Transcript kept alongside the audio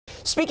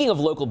Speaking of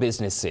local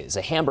businesses,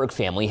 a Hamburg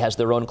family has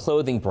their own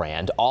clothing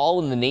brand,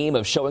 all in the name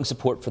of showing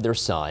support for their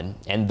son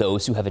and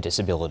those who have a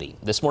disability.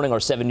 This morning,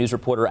 our 7 News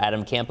reporter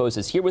Adam Campos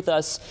is here with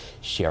us,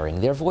 sharing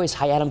their voice.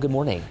 Hi, Adam. Good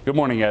morning. Good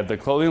morning, Ed. The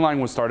clothing line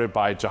was started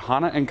by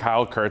Johanna and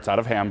Kyle Kurtz out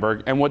of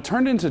Hamburg, and what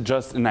turned into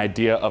just an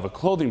idea of a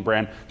clothing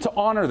brand to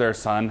honor their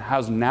son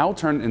has now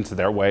turned into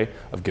their way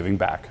of giving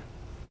back.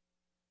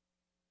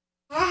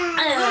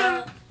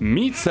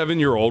 Meet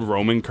 7-year-old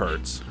Roman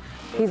Kurtz.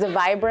 He's a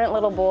vibrant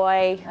little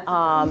boy,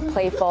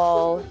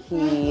 playful.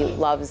 He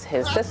loves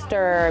his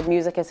sister.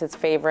 Music is his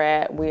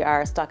favorite. We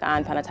are stuck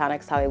on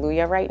Pentatonics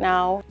Hallelujah right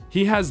now.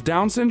 He has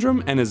Down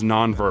syndrome and is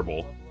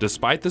nonverbal.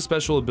 Despite the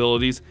special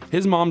abilities,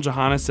 his mom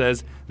Johanna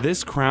says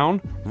this crown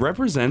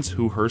represents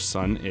who her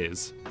son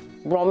is.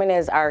 Roman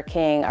is our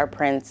king, our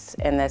prince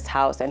in this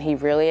house, and he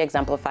really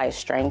exemplifies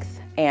strength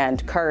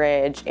and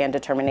courage and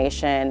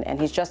determination, and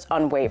he's just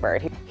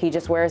unwavered. He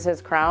just wears his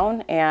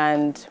crown,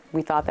 and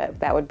we thought that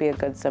that would be a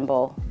good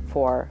symbol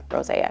for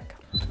Rosaic.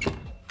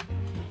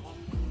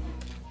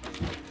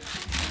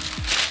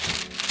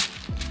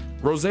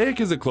 Rosaic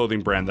is a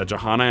clothing brand that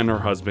Johanna and her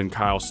husband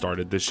Kyle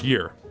started this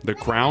year. The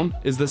crown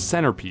is the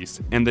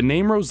centerpiece, and the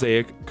name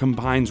Rosaic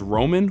combines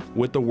Roman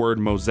with the word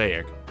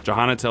mosaic.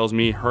 Johanna tells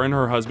me her and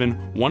her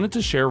husband wanted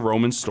to share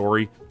Roman's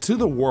story to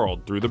the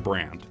world through the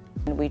brand.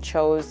 We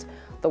chose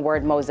the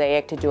word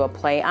mosaic to do a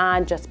play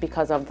on just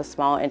because of the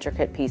small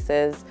intricate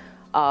pieces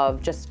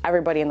of just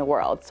everybody in the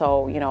world.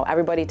 So, you know,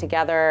 everybody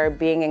together,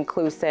 being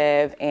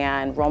inclusive,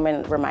 and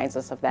Roman reminds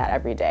us of that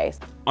every day.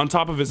 On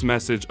top of its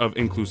message of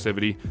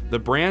inclusivity, the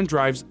brand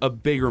drives a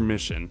bigger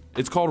mission.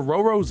 It's called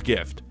Roro's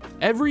Gift.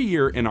 Every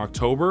year in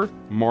October,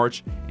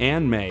 March,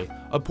 and May,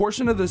 a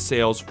portion of the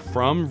sales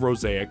from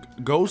Rosaic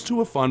goes to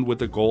a fund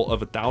with a goal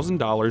of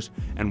 $1,000,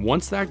 and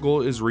once that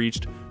goal is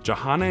reached,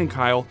 Johanna and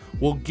Kyle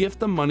will gift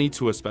the money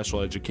to a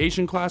special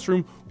education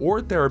classroom or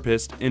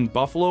therapist in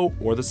Buffalo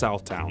or the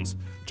South Towns.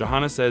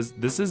 Johanna says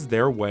this is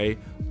their way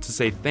to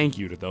say thank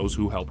you to those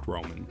who helped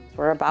Roman.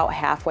 We're about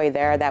halfway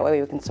there. That way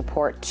we can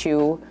support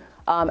 2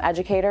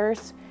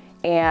 educators,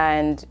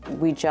 and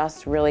we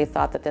just really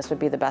thought that this would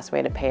be the best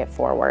way to pay it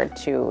forward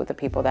to the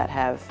people that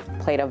have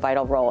played a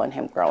vital role in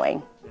him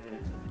growing.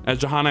 As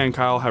Johanna and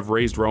Kyle have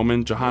raised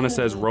Roman, Johanna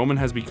says Roman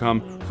has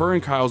become her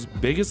and Kyle's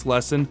biggest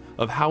lesson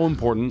of how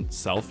important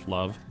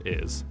self-love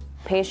is.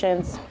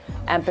 Patience,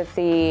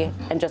 empathy,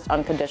 and just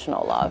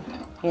unconditional love,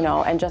 you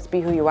know, and just be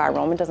who you are.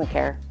 Roman doesn't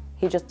care.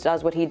 He just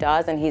does what he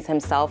does, and he's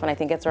himself, and I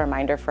think it's a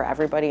reminder for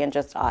everybody and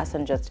just us,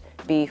 and just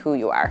be who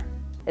you are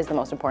is the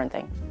most important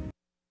thing.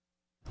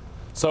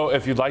 So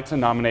if you'd like to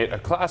nominate a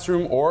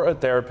classroom or a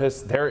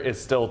therapist, there is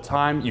still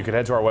time. You can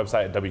head to our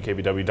website at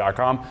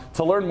wkbw.com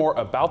to learn more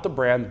about the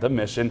brand, the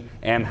mission,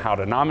 and how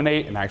to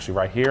nominate. And actually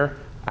right here,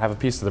 I have a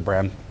piece of the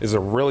brand. It's a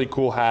really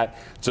cool hat,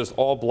 just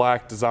all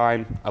black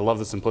design. I love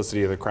the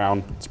simplicity of the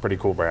crown. It's a pretty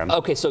cool brand.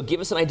 Okay, so give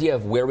us an idea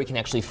of where we can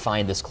actually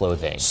find this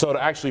clothing. So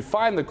to actually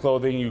find the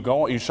clothing,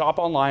 you shop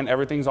online.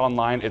 Everything's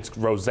online. It's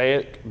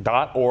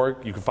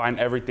rosaic.org. You can find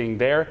everything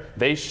there.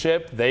 They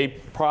ship, they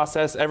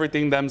process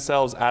everything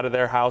themselves out of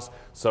their house.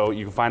 So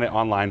you can find it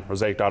online,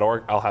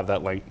 rosaic.org. I'll have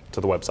that link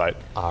to the website.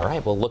 All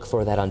right, we'll look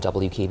for that on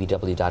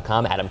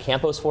wkbw.com. Adam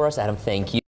Campos for us. Adam, thank you.